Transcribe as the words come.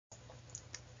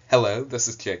Hello, this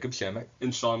is Jacob Shimek,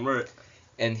 and Sean Wirt.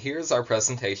 And here's our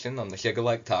presentation on the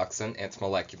Shiga-Like toxin and its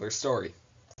molecular story.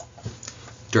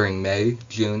 During May,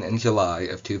 June, and July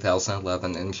of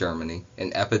 2011 in Germany,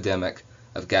 an epidemic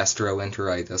of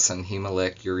gastroenteritis and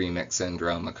hemolytic uremic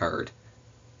syndrome occurred.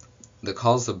 The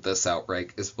cause of this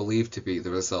outbreak is believed to be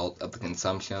the result of the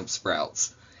consumption of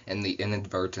sprouts and the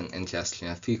inadvertent ingestion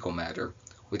of fecal matter,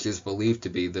 which is believed to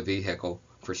be the vehicle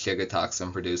for Shiga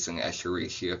toxin producing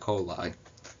Escherichia coli.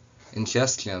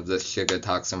 Ingestion of this Shiga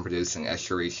toxin producing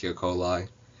Escherichia coli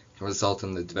can result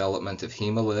in the development of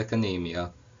hemolytic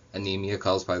anemia, anemia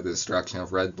caused by the destruction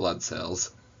of red blood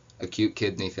cells, acute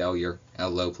kidney failure, and a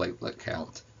low platelet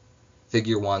count.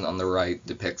 Figure 1 on the right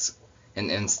depicts an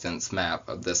instance map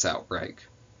of this outbreak.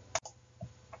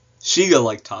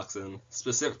 Shiga-Like toxin,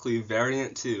 specifically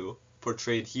variant 2,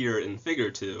 portrayed here in figure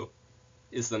 2,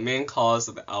 is the main cause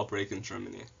of the outbreak in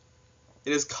Germany.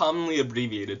 It is commonly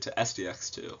abbreviated to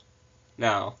STX2.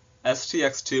 Now,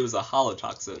 STX2 is a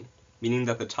holotoxin, meaning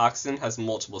that the toxin has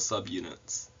multiple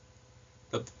subunits.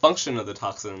 The function of the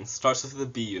toxin starts with the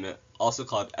B unit, also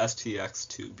called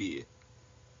STX2B.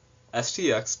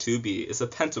 STX2B is a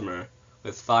pentamer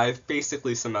with 5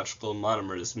 basically symmetrical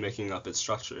monomers making up its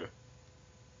structure.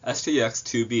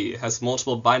 STX2B has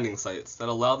multiple binding sites that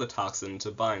allow the toxin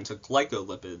to bind to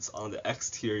glycolipids on the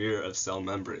exterior of cell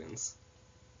membranes.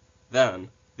 Then,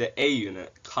 the A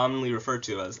unit, commonly referred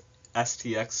to as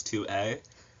STX2A,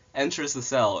 enters the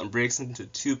cell and breaks into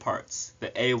 2 parts, the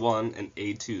A1 and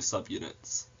A2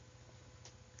 subunits.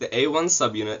 The A1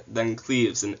 subunit then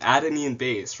cleaves an adenine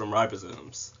base from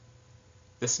ribosomes.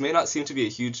 This may not seem to be a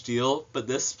huge deal, but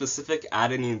this specific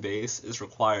adenine base is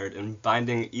required in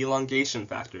binding elongation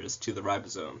factors to the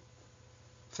ribosome.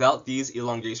 Without these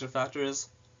elongation factors,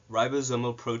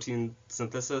 ribosomal protein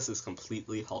synthesis is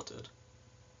completely halted.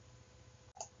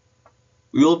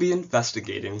 We will be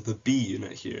investigating the B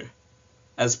unit here.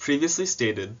 As previously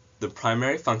stated, the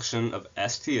primary function of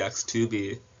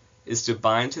STX2B is to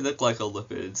bind to the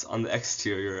glycolipids on the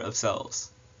exterior of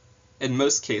cells. In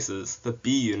most cases, the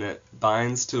B unit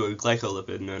binds to a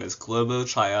glycolipid known as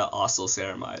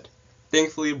globotriaosylceramide,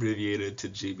 thankfully abbreviated to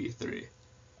GB3.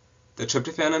 The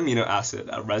tryptophan amino acid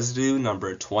at residue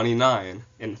number 29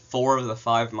 in 4 of the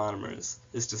 5 monomers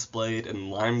is displayed in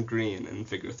lime green in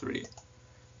figure 3.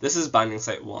 This is binding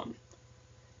site 1.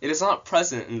 It is not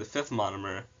present in the 5th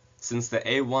monomer, since the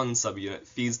A1 subunit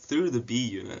feeds through the B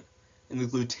unit, and the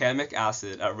glutamic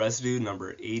acid at residue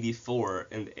number 84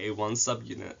 in the A1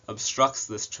 subunit obstructs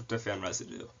this tryptophan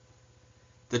residue.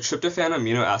 The tryptophan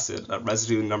amino acid at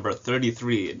residue number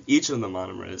 33 in each of the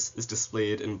monomers is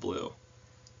displayed in blue.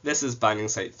 This is binding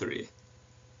site 3.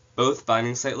 Both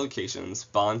binding site locations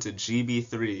bond to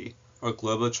GB3, or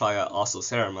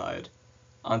globotriaosylceramide,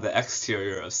 on the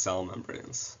exterior of cell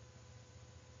membranes.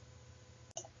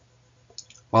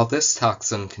 While this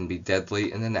toxin can be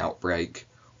deadly in an outbreak,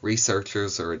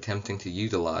 researchers are attempting to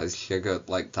utilize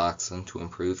Shiga-Like toxin to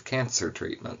improve cancer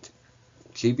treatment.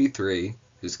 GB3,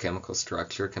 whose chemical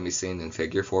structure can be seen in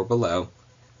figure 4 below,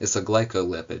 is a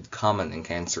glycolipid common in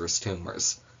cancerous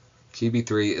tumors.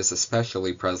 GB3 is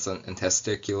especially present in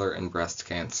testicular and breast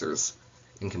cancers,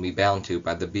 and can be bound to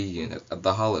by the B unit of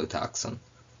the holotoxin.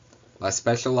 By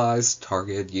specialized,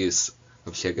 targeted use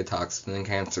of Shiga toxin in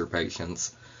cancer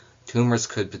patients, tumors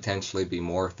could potentially be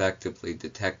more effectively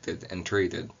detected and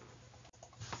treated.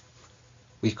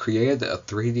 We created a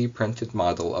 3D printed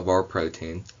model of our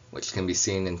protein, which can be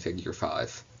seen in figure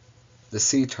 5. The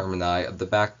C-termini of the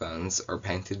backbones are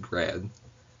painted red,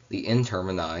 the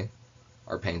N-termini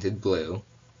are painted blue,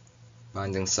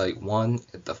 binding site 1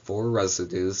 at the 4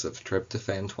 residues of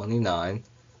tryptophan 29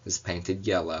 is painted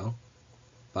yellow,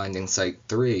 binding site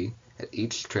 3 at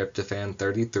each tryptophan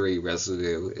 33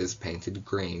 residue is painted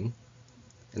green,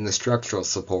 and the structural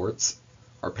supports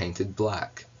are painted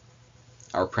black.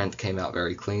 Our print came out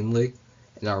very cleanly,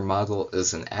 and our model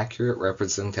is an accurate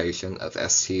representation of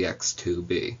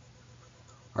STX2B.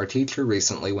 Our teacher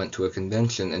recently went to a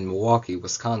convention in Milwaukee,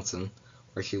 Wisconsin,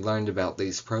 where she learned about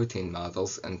these protein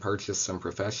models and purchased some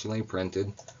professionally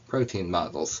printed protein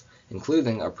models,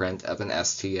 including a print of an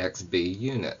STXB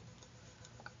unit.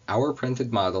 Our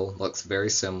printed model looks very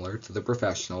similar to the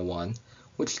professional one,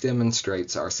 which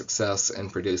demonstrates our success in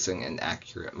producing an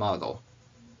accurate model.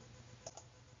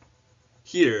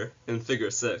 Here, in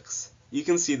figure 6, you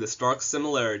can see the stark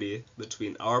similarity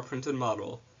between our printed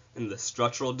model and the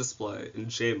structural display in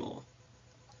JMOL.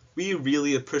 We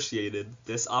really appreciated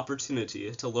this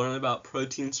opportunity to learn about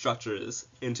protein structures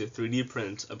and to 3D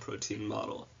print a protein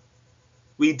model.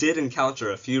 We did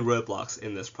encounter a few roadblocks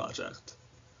in this project.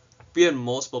 We had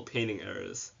multiple painting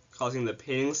errors, causing the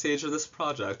painting stage of this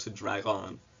project to drag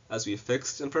on, as we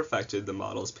fixed and perfected the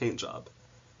model's paint job.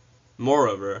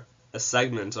 Moreover, a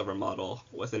segment of our model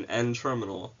with an end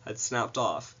terminal had snapped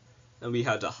off, and we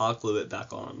had to hot glue it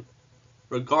back on.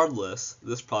 Regardless,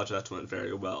 this project went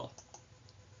very well.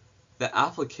 The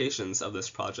applications of this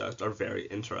project are very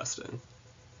interesting.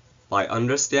 By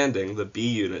understanding the B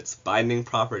unit's binding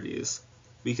properties,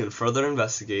 we can further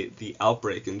investigate the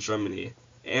outbreak in Germany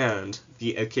and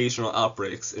the occasional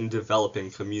outbreaks in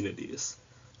developing communities,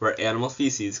 where animal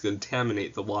feces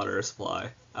contaminate the water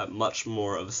supply at much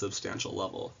more of a substantial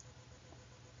level.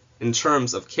 In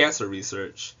terms of cancer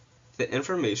research, the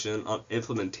information on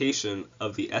implementation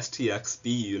of the STX-B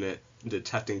unit in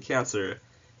detecting cancer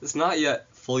is not yet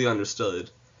fully understood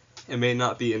and may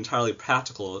not be entirely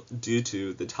practical due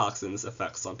to the toxin's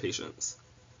effects on patients.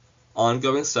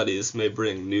 Ongoing studies may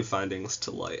bring new findings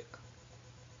to light.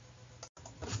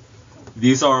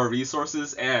 These are our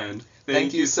resources, and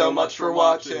thank you so much for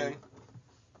watching!